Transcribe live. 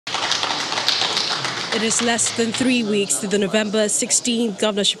It is less than 3 weeks to the November 16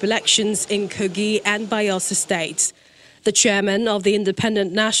 governorship elections in Kogi and Bayelsa states. The chairman of the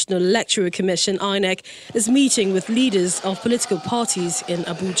Independent National Electoral Commission, INEC, is meeting with leaders of political parties in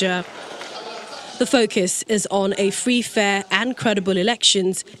Abuja. The focus is on a free, fair and credible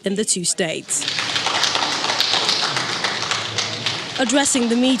elections in the two states. Addressing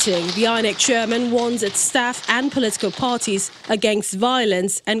the meeting, the INEC chairman warns its staff and political parties against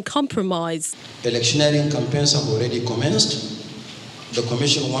violence and compromise. Electioneering campaigns have already commenced. The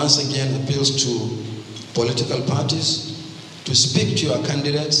Commission once again appeals to political parties to speak to your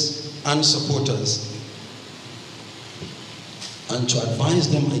candidates and supporters and to advise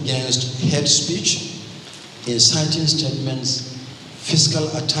them against hate speech, inciting statements, fiscal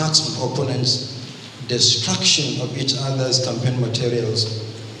attacks on opponents, destruction of each other's campaign materials,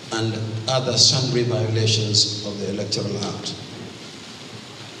 and other sundry violations of the Electoral Act.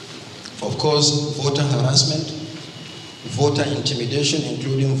 Of course, voter harassment, voter intimidation,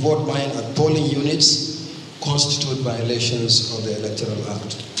 including vote buying at polling units, constitute violations of the Electoral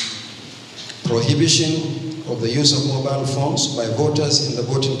Act. Prohibition of the use of mobile phones by voters in the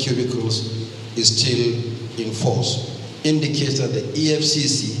voting cubicles is still in force. Indicates that the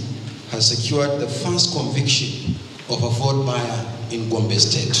EFCC has secured the first conviction of a vote buyer in Gombe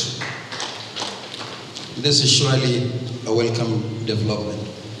State. This is surely a welcome development.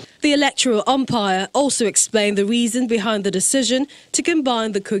 The electoral umpire also explained the reason behind the decision to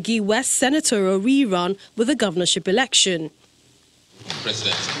combine the Kogi West senatorial rerun with the governorship election.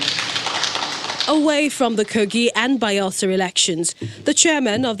 President. Away from the Kogi and Bayelsa elections, the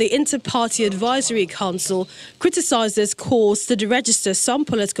chairman of the Inter-Party Advisory Council criticizes calls to deregister some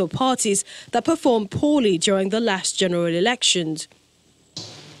political parties that performed poorly during the last general elections.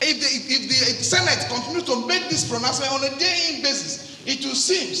 If the Senate continues to make this pronouncement on a day-in basis, it will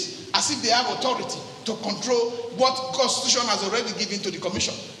seem as if they have authority to control what Constitution has already given to the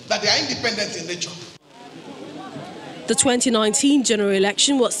Commission, that they are independent in nature. The 2019 general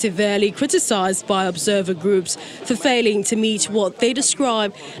election was severely criticized by observer groups for failing to meet what they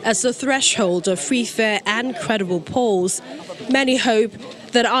describe as the threshold of free, fair and credible polls. Many hope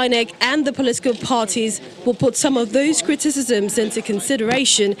that INEC and the political parties will put some of those criticisms into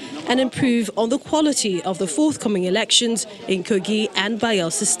consideration and improve on the quality of the forthcoming elections in Kogi and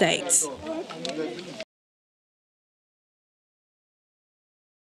Bayelsa states.